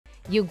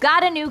You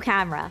got a new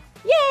camera.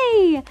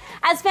 Yay!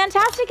 As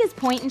fantastic as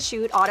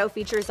point-and-shoot auto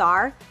features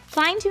are,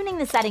 fine-tuning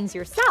the settings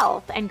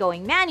yourself and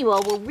going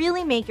manual will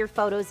really make your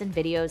photos and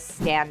videos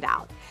stand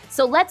out.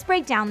 So let's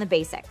break down the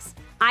basics: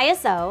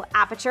 ISO,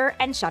 aperture,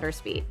 and shutter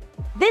speed.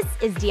 This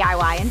is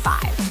DIY in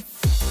 5.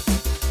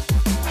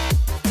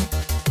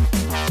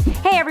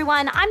 Hey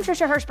everyone, I'm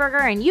Trisha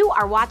Hirschberger and you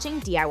are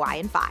watching DIY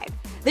in 5,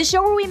 the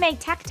show where we make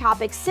tech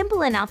topics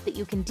simple enough that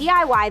you can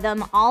DIY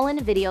them all in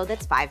a video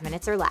that's 5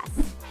 minutes or less.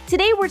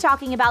 Today we're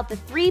talking about the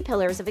 3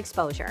 pillars of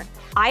exposure: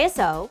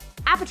 ISO,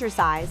 aperture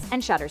size,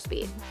 and shutter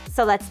speed.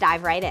 So let's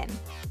dive right in.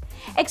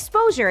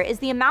 Exposure is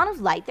the amount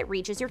of light that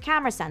reaches your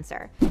camera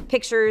sensor.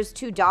 Pictures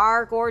too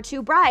dark or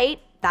too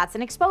bright, that's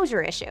an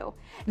exposure issue.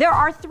 There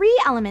are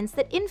 3 elements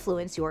that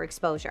influence your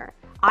exposure: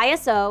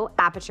 ISO,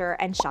 aperture,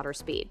 and shutter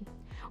speed.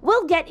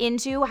 We'll get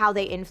into how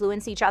they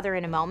influence each other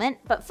in a moment,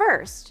 but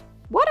first,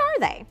 what are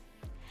they?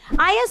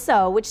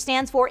 ISO, which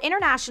stands for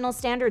International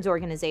Standards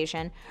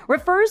Organization,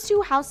 refers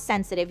to how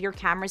sensitive your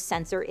camera's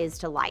sensor is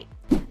to light.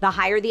 The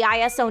higher the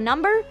ISO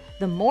number,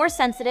 the more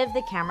sensitive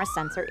the camera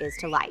sensor is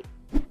to light.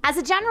 As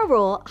a general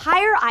rule,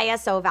 higher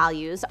ISO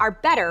values are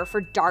better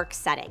for dark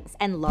settings,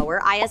 and lower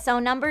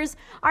ISO numbers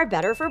are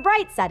better for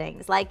bright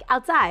settings, like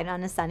outside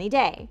on a sunny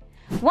day.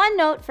 One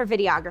note for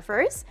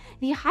videographers: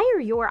 the higher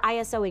your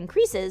ISO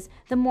increases,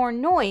 the more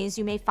noise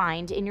you may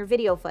find in your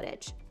video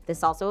footage.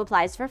 This also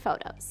applies for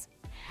photos.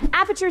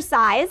 Aperture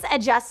size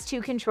adjusts to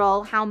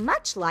control how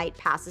much light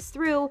passes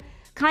through,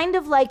 kind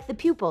of like the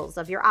pupils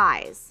of your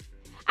eyes.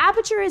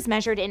 Aperture is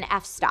measured in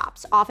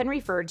f-stops, often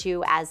referred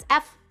to as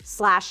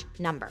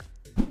f/number.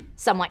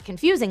 Somewhat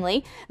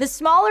confusingly, the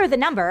smaller the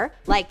number,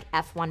 like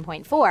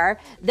f1.4,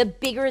 the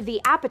bigger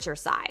the aperture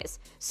size.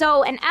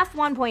 So an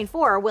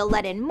f1.4 will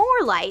let in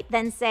more light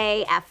than,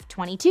 say,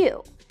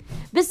 f22.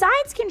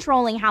 Besides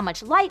controlling how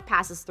much light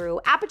passes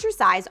through, aperture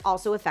size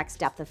also affects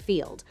depth of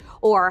field,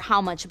 or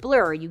how much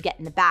blur you get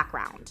in the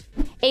background.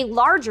 A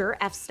larger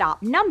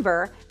f-stop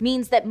number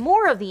means that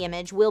more of the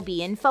image will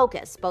be in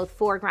focus, both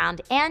foreground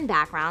and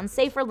background,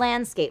 say for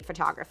landscape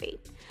photography,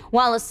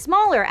 while a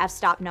smaller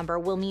f-stop number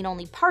will mean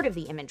only part of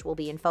the image will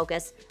be in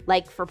focus,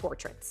 like for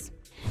portraits.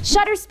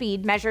 Shutter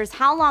speed measures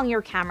how long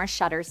your camera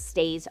shutter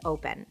stays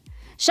open.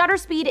 Shutter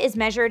speed is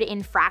measured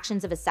in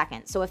fractions of a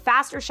second, so a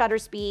faster shutter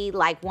speed,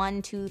 like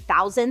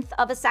 1/2000th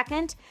of a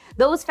second,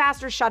 those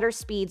faster shutter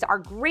speeds are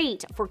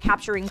great for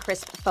capturing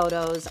crisp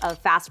photos of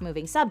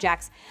fast-moving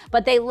subjects,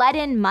 but they let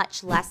in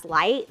much less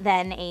light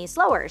than a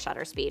slower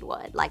shutter speed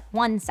would, like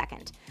 1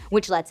 second,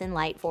 which lets in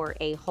light for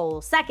a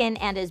whole second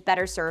and is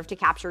better served to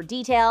capture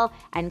detail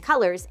and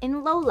colors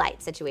in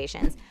low-light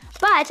situations,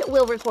 but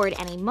will record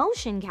any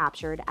motion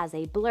captured as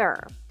a blur.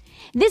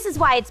 This is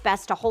why it's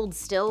best to hold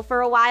still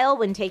for a while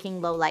when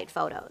taking low-light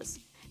photos.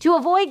 To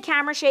avoid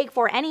camera shake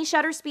for any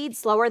shutter speed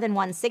slower than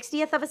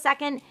 1/60th of a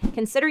second,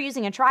 consider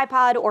using a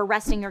tripod or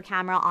resting your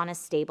camera on a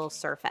stable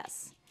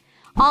surface.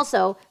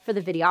 Also, for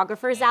the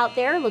videographers out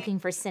there looking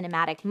for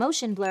cinematic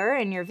motion blur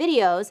in your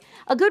videos,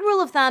 a good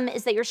rule of thumb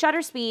is that your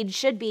shutter speed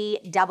should be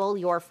double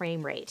your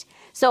frame rate.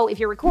 So if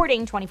you're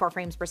recording 24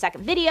 frames per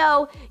second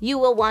video, you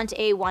will want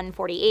a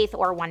 1/48th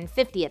or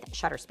 1/50th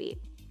shutter speed.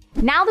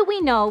 Now that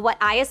we know what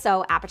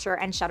ISO, aperture,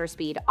 and shutter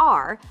speed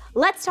are,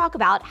 let's talk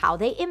about how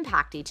they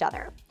impact each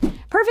other.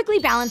 Perfectly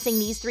balancing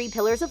these 3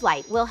 pillars of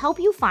light will help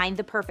you find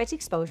the perfect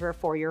exposure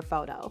for your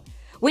photo.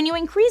 When you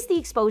increase the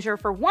exposure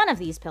for one of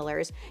these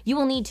pillars, you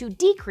will need to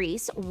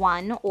decrease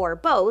one or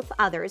both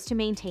others to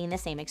maintain the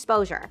same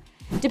exposure.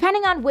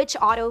 Depending on which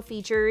auto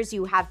features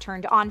you have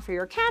turned on for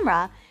your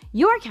camera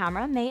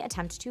may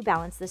attempt to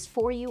balance this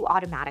for you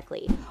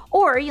automatically,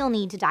 or you'll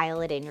need to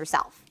dial it in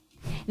yourself.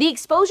 The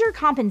exposure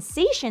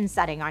compensation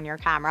setting on your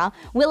camera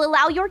will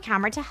allow your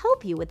camera to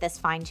help you with this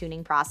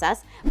fine-tuning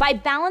process by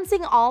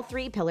balancing all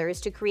 3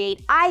 pillars to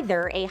create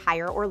either a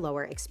higher or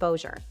lower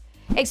exposure.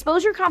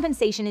 Exposure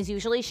compensation is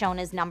usually shown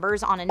as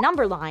numbers on a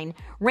number line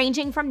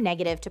ranging from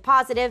negative to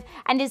positive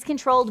and is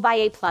controlled by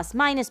a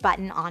plus-minus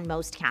button on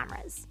most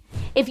cameras.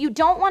 If you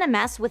don't want to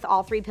mess with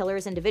all 3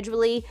 pillars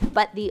individually,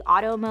 but the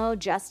auto mode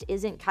just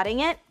isn't cutting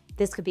it,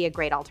 this could be a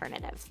great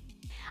alternative.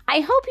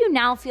 I hope you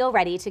now feel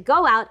ready to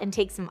go out and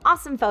take some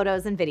awesome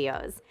photos and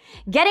videos.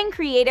 Getting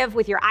creative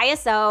with your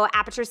ISO,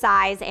 aperture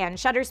size, and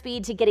shutter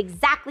speed to get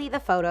exactly the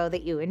photo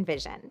that you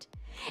envisioned.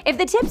 If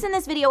the tips in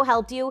this video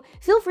helped you,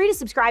 feel free to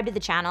subscribe to the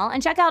channel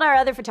and check out our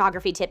other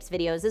photography tips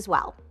videos as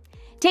well.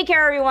 Take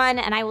care everyone,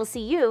 and I will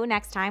see you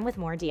next time with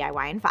more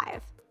DIY in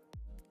 5.